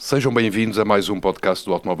Sejam bem-vindos a mais um podcast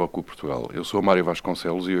do Automóvel Clube Portugal. Eu sou o Mário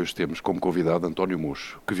Vasconcelos e hoje temos como convidado António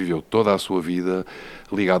Mocho, que viveu toda a sua vida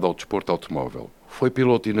ligado ao desporto automóvel. Foi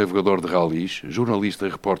piloto e navegador de ralis, jornalista e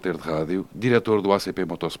repórter de rádio, diretor do ACP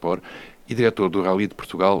Motorsport e diretor do Rally de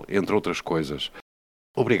Portugal, entre outras coisas.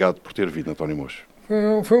 Obrigado por ter vindo, António Mocho.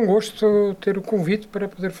 Foi um gosto ter o convite para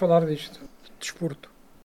poder falar disto, de desporto.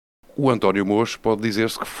 O António Mocho pode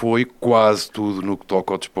dizer-se que foi quase tudo no que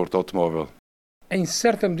toca ao desporto automóvel. Em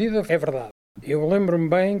certa medida é verdade. Eu lembro-me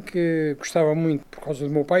bem que gostava muito, por causa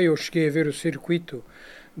do meu pai, eu cheguei a ver o circuito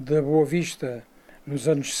da Boa Vista nos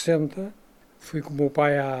anos 60. Fui com o meu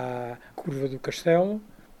pai à Curva do Castelo.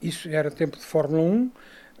 Isso era tempo de Fórmula 1.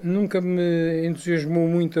 Nunca me entusiasmou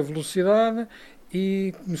muito a velocidade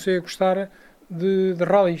e comecei a gostar de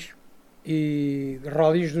ralis. E de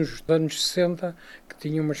ralis nos anos 60 que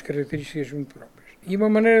tinham umas características muito próprias. E uma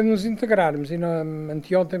maneira de nos integrarmos, e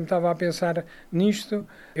anteontem me estava a pensar nisto,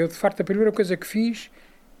 eu de facto a primeira coisa que fiz,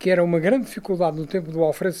 que era uma grande dificuldade no tempo do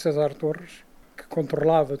Alfredo César Torres, que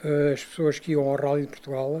controlava as pessoas que iam ao Rally de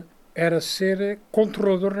Portugal, era ser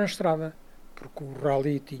controlador na estrada, porque o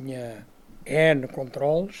Rally tinha N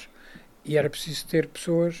controles e era preciso ter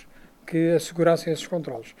pessoas que assegurassem esses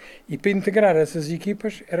controles. E para integrar essas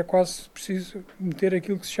equipas era quase preciso meter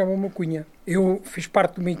aquilo que se chama uma cunha. Eu fiz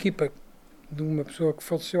parte de uma equipa de uma pessoa que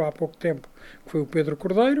faleceu há pouco tempo, que foi o Pedro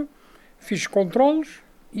Cordeiro, fiz controles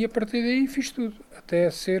e a partir daí fiz tudo,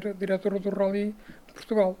 até ser diretor do Rally de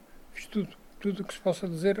Portugal. Fiz tudo o que se possa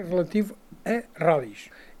dizer relativo a ralis.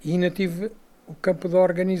 E ainda tive o campo da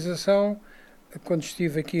organização quando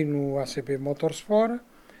estive aqui no ACP Motorsport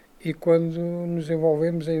e quando nos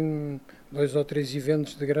envolvemos em 2 ou 3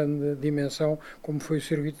 eventos de grande dimensão, como foi o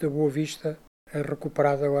circuito da Boa Vista,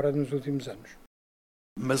 recuperado agora nos últimos anos.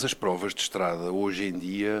 Mas as provas de estrada, hoje em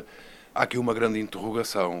dia, há aqui uma grande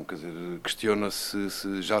interrogação. Quer dizer, questiona-se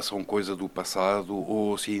se já são coisa do passado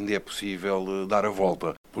ou se ainda é possível dar a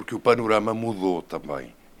volta, porque o panorama mudou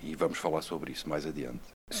também. E vamos falar sobre isso mais adiante.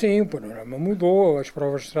 Sim, o panorama mudou. As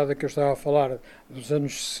provas de estrada que eu estava a falar dos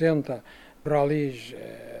anos 60, ralis,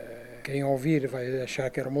 quem ouvir vai achar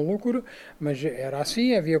que era uma loucura, mas era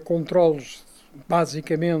assim, havia controles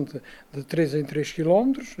basicamente de 3 em 3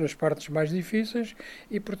 km, nas partes mais difíceis,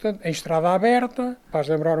 e portanto em estrada aberta, faz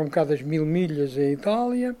lembrar um bocado as 1000 milhas em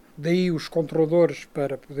Itália, daí os controladores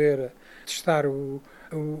para poder testar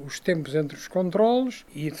os tempos entre os controles,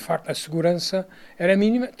 e de facto a segurança era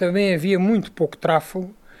mínima, também havia muito pouco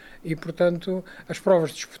tráfego, e portanto as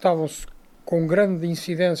provas disputavam-se com grande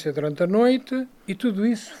incidência durante a noite, e tudo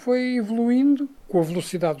isso foi evoluindo, com a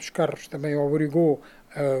velocidade dos carros também obrigou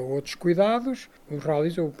a outros cuidados. Os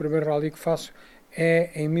ralis, o primeiro rally que faço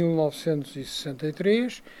é em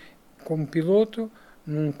 1963, como piloto,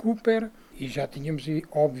 num Cooper, e já tínhamos,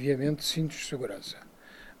 obviamente, cintos de segurança,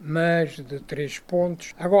 mas de 3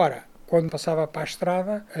 pontos. Agora, quando passava para a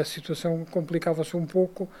estrada, a situação complicava-se um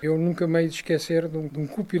pouco. Eu nunca me hei de esquecer de um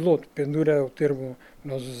copiloto, pendura o termo que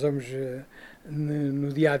nós usamos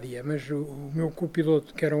no dia-a-dia, mas o meu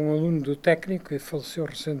copiloto, que era um aluno do técnico, que faleceu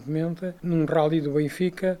recentemente, num rally do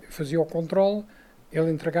Benfica, fazia o controle, ele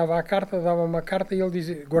entregava a carta, dava-me a carta e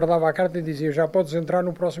ele guardava a carta e dizia: já podes entrar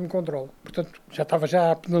no próximo controle. Portanto, já estava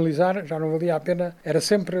a penalizar, já não valia a pena, era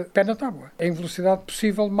sempre pé na tábua, em velocidade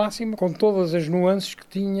possível máxima, com todas as nuances que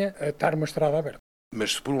tinha a estar uma estrada aberta.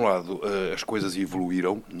 Mas se por um lado as coisas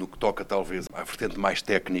evoluíram, no que toca talvez à vertente mais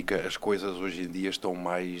técnica, as coisas hoje em dia estão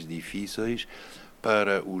mais difíceis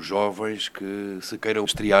para os jovens que se queiram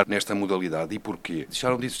estrear nesta modalidade. E porquê?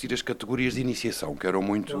 Deixaram de existir as categorias de iniciação, que eram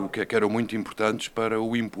muito importantes para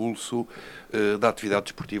o impulso da atividade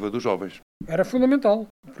desportiva dos jovens. Era fundamental,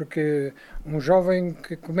 porque um jovem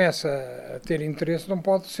que começa a ter interesse não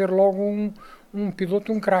pode ser logo um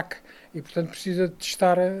piloto, um craque. E, portanto, precisa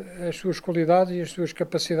testar as suas qualidades e as suas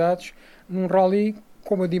capacidades num rally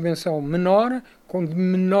com uma dimensão menor, com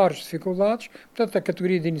menores dificuldades. Portanto, a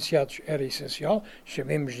categoria de iniciados era essencial,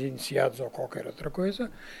 chamemos de iniciados ou qualquer outra coisa,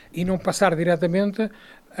 e não passar diretamente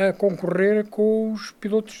a concorrer com os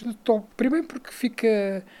pilotos de top. Primeiro porque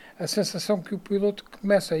fica a sensação que o piloto que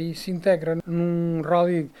começa e se integra num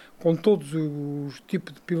rally com todos os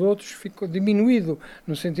tipos de pilotos fica diminuído,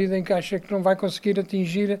 no sentido em que acha que não vai conseguir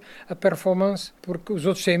atingir a performance porque os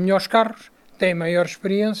outros têm melhores carros, têm maior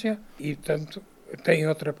experiência e, portanto, têm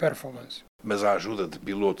outra performance. Mas a ajuda de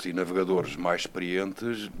pilotos e navegadores mais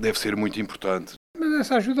experientes deve ser muito importante. Mas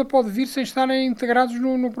essa ajuda pode vir sem estarem integrados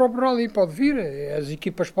no próprio rally. Pode vir, as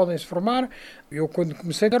equipas podem se formar. Eu, quando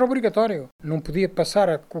comecei, era obrigatório. Não podia passar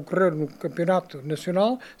a concorrer no campeonato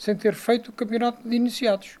nacional sem ter feito o campeonato de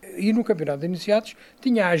iniciados. E no campeonato de iniciados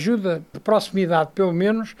tinha a ajuda de proximidade, pelo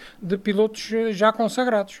menos, de pilotos já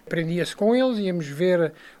consagrados. Aprendia-se com eles, íamos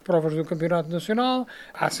ver provas do campeonato nacional.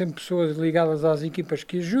 Há sempre pessoas ligadas às equipas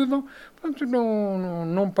que ajudam. Portanto,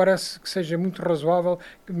 não me parece que seja muito razoável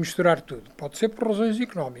misturar tudo. Pode ser por razões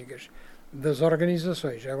económicas das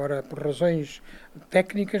organizações. Agora, por razões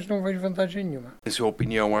técnicas, não vejo vantagem nenhuma. Em sua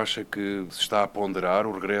opinião, acha que se está a ponderar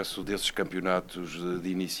o regresso desses campeonatos de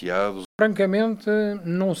iniciados? Francamente,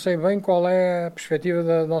 não sei bem qual é a perspectiva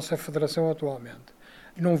da nossa federação atualmente.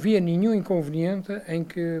 Não via nenhum inconveniente em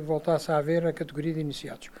que voltasse a haver a categoria de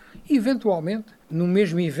iniciados. Eventualmente, no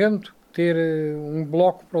mesmo evento, ter um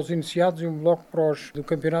bloco para os iniciados e um bloco para os do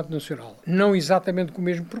Campeonato Nacional. Não exatamente com o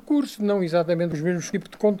mesmo percurso, não exatamente os mesmos tipos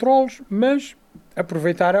de controles, mas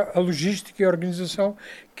aproveitar a logística e a organização,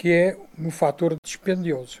 que é um fator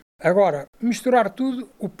dispendioso. Agora, misturar tudo,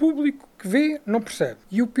 o público que vê não percebe.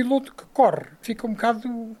 E o piloto que corre fica um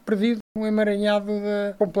bocado perdido, um emaranhado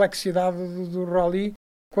da complexidade do rally,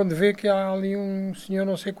 quando vê que há ali um senhor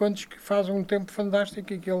não sei quantos que faz um tempo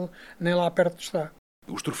fantástico e que ele nem lá perto está.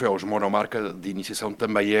 Os troféus monomarca de iniciação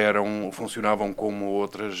também funcionavam como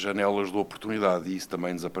outras janelas de oportunidade e isso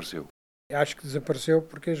também desapareceu. Acho que desapareceu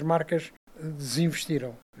porque as marcas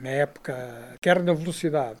desinvestiram. Na época, quer na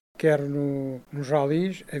velocidade, quer nos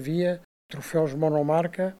ralis, havia troféus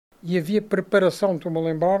monomarca e havia preparação, estou-me a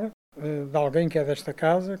lembrar, de alguém que é desta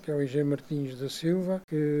casa, que é o engenheiro Martins da Silva,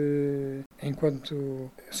 que, enquanto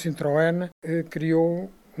Citroën, criou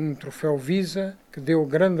um troféu Visa que deu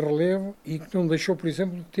grande relevo e que não deixou, por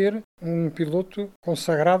exemplo, de ter um piloto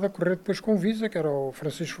consagrado a correr depois com Visa, que era o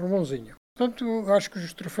Francisco Romãozinho. Portanto, acho que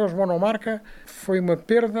os troféus monomarca foi uma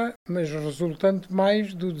perda, mas resultante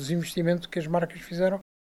mais do desinvestimento que as marcas fizeram.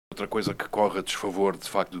 Outra coisa que corre a desfavor, de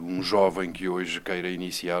facto, de um jovem que hoje queira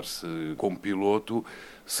iniciar-se como piloto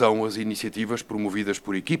são as iniciativas promovidas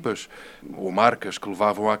por equipas ou marcas que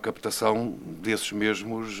levavam à captação desses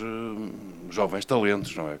mesmos jovens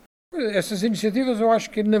talentos, não é? Essas iniciativas eu acho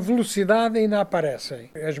que na velocidade ainda aparecem.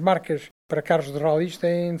 As marcas para carros de rallies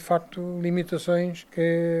têm, de facto, limitações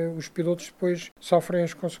que os pilotos depois sofrem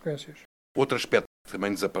as consequências. Outro aspecto que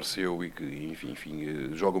também desapareceu e que,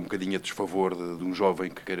 enfim, joga um bocadinho a desfavor de um jovem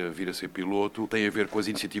que queira vir a ser piloto, tem a ver com as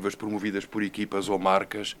iniciativas promovidas por equipas ou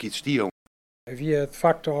marcas que existiam. Havia, de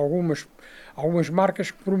facto, algumas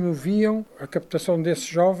marcas que promoviam a captação desses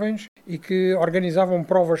jovens e que organizavam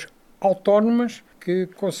provas autónomas que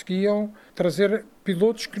conseguiam trazer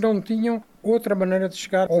pilotos que não tinham outra maneira de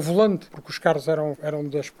chegar ao volante, porque os carros eram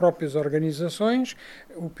das próprias organizações,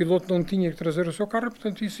 o piloto não tinha que trazer o seu carro, e,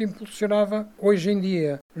 portanto, isso impulsionava. Hoje em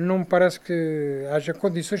dia, não me parece que haja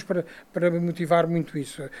condições para motivar muito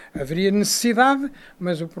isso. Haveria necessidade,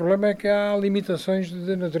 mas o problema é que há limitações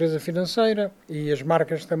de natureza financeira e as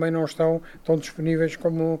marcas também não estão tão disponíveis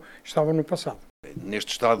como estavam no passado.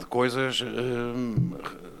 Neste estado de coisas,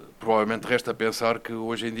 provavelmente resta pensar que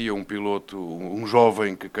hoje em dia um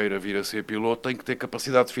jovem que queira vir a ser piloto tem que ter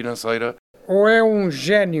capacidade financeira. Ou é um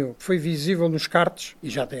génio que foi visível nos karts, e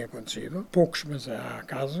já tem acontecido, poucos, mas há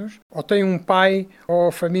casos, ou tem um pai ou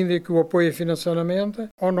a família que o apoia financeiramente,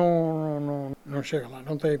 ou não chega lá,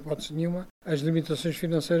 não tem hipótese nenhuma. As limitações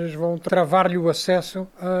financeiras vão travar-lhe o acesso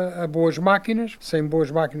a boas máquinas. Sem boas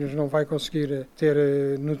máquinas não vai conseguir ter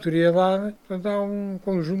notoriedade. Portanto, há um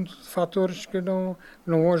conjunto de fatores que não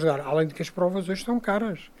vão ajudar. Além de que as provas hoje estão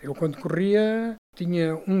caras. Eu, quando corria,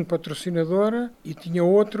 tinha um patrocinador e tinha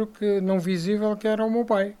outro que não visível, que era o meu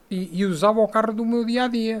pai. E usava o carro do meu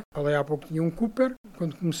dia-a-dia. Falei há pouco, tinha um Cooper,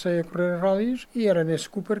 quando comecei a correr ralis, e era nesse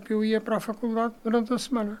Cooper que eu ia para a faculdade durante a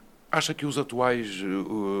semana. Acha que os atuais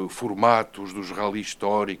formatos dos ralis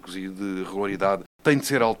históricos e de regularidade têm de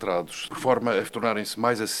ser alterados, por forma a tornarem-se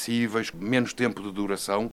mais acessíveis, menos tempo de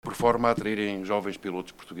duração, por forma a atraírem jovens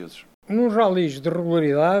pilotos portugueses? Nos ralis de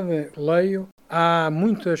regularidade, leio, há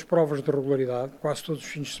muitas provas de regularidade, quase todos os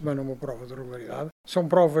fins de semana uma prova de regularidade. São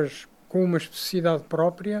provas com uma especificidade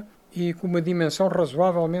própria e com uma dimensão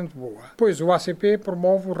razoavelmente boa. Depois o ACP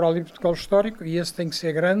promove o Rally Portugal Histórico e esse tem que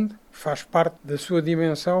ser grande, faz parte da sua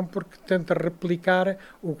dimensão porque tenta replicar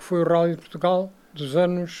o que foi o Rally de Portugal dos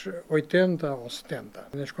anos 80 ou 70.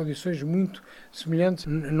 Nas condições muito semelhantes,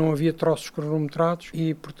 não havia troços cronometrados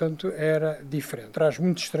e, portanto, era diferente. Traz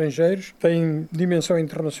muitos estrangeiros, tem dimensão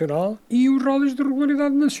internacional e os rallies de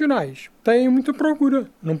regularidade nacionais têm muita procura.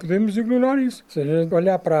 Não podemos ignorar isso. Se a gente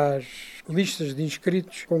olhar para listas de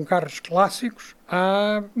inscritos com carros clássicos,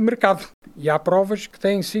 há mercado e há provas que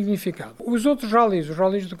têm significado. Os outros ralis, os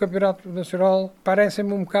ralis do Campeonato Nacional,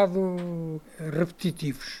 parecem-me um bocado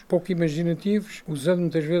repetitivos, pouco imaginativos, usando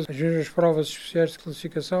muitas vezes as mesmas provas especiais de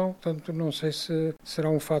classificação, portanto não sei se será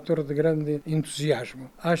um fator de grande entusiasmo.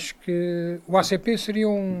 Acho que o ACP seria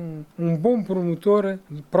um bom promotor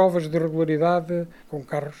de provas de regularidade com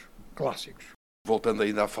carros clássicos. Voltando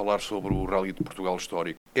ainda a falar sobre o Rally de Portugal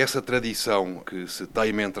histórico, essa tradição que se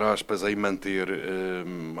teima, entre aspas, em manter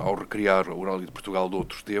ao recriar o Rally de Portugal de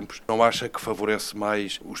outros tempos, não acha que favorece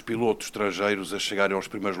mais os pilotos estrangeiros a chegarem aos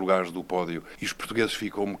primeiros lugares do pódio e os portugueses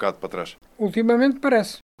ficam um bocado para trás? Ultimamente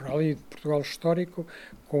parece. O Rally de Portugal histórico,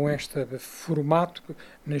 com este formato,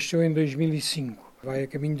 nasceu em 2005. Vai a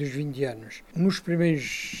caminho dos 20 anos. Nos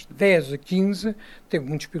primeiros 10 a 15, teve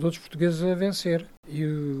muitos pilotos portugueses a vencer e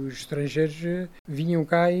os estrangeiros vinham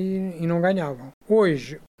cá e não ganhavam.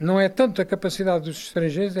 Hoje, não é tanto a capacidade dos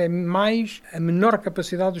estrangeiros, é mais a menor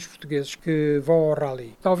capacidade dos portugueses que vão ao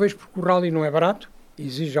rally. Talvez porque o rally não é barato,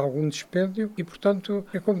 exige algum dispêndio e, portanto,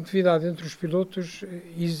 a competitividade entre os pilotos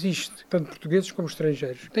existe, tanto portugueses como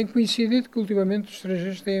estrangeiros. Tem coincidido que, ultimamente, os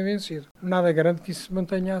estrangeiros têm vencido. Nada garante que isso se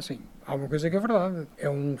mantenha assim. Há uma coisa que é verdade. É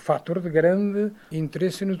um fator de grande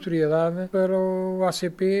interesse e notoriedade para o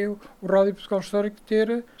ACP, o Rally Portugal Histórico,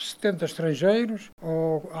 ter 70 estrangeiros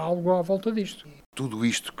ou algo à volta disto. Tudo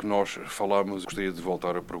isto que nós falámos, gostaria de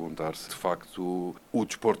voltar a perguntar se, de facto, o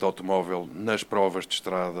desporto automóvel nas provas de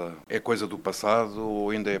estrada é coisa do passado ou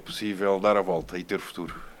ainda é possível dar a volta e ter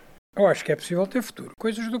futuro? Eu acho que é possível ter futuro.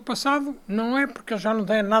 Coisas do passado não é porque já não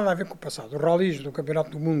têm nada a ver com o passado. Os ralis do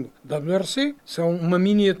Campeonato do Mundo da WRC são uma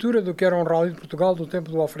miniatura do que era um rally de Portugal do tempo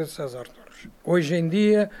do Alfredo César Torres. Hoje em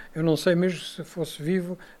dia, eu não sei mesmo se fosse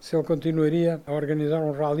vivo, se ele continuaria a organizar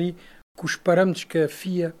um rally com os parâmetros que a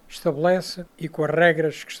FIA estabelece e com as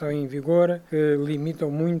regras que estão em vigor, que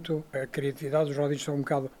limitam muito a criatividade. Os rallies são um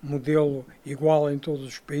bocado modelo igual em todos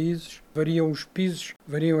os países. Variam os pisos,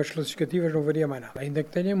 variam as classificativas, não varia mais nada. Ainda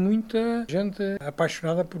que tenha muita gente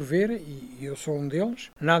apaixonada por ver, e eu sou um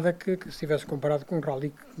deles, nada que se tivesse comparado com um rally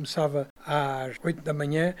que começava às 8 da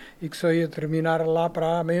manhã e que só ia terminar lá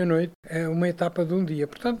para a meia-noite, é uma etapa de um dia.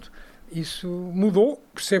 Portanto, isso mudou,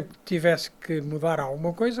 percebo que tivesse que mudar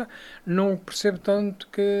alguma coisa, não percebo tanto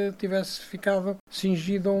que tivesse ficado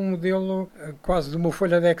cingido a um modelo quase de uma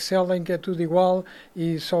folha de Excel em que é tudo igual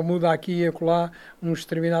e só muda aqui e acolá uns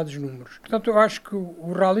determinados números. Portanto, eu acho que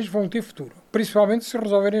os rallies vão ter futuro, principalmente se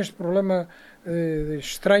resolverem este problema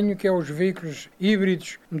estranho que é os veículos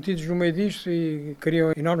híbridos metidos no meio disto e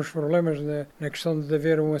criam enormes problemas na questão de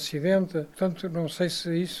haver um acidente. Portanto, não sei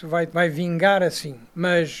se isso vai vingar assim,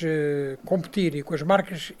 mas competir e com as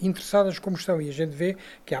marcas interessadas como estão, e a gente vê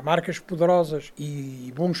que há marcas poderosas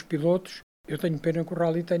e bons pilotos. Eu tenho pena que o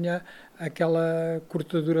rally tenha aquela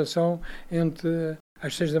curta duração entre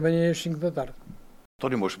as 6 da manhã e as 5 da tarde.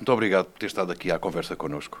 António Mocho, muito obrigado por ter estado aqui à conversa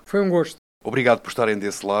connosco. Foi um gosto. Obrigado por estarem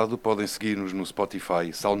desse lado. Podem seguir-nos no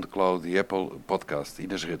Spotify, SoundCloud e Apple Podcast e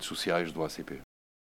nas redes sociais do ACP.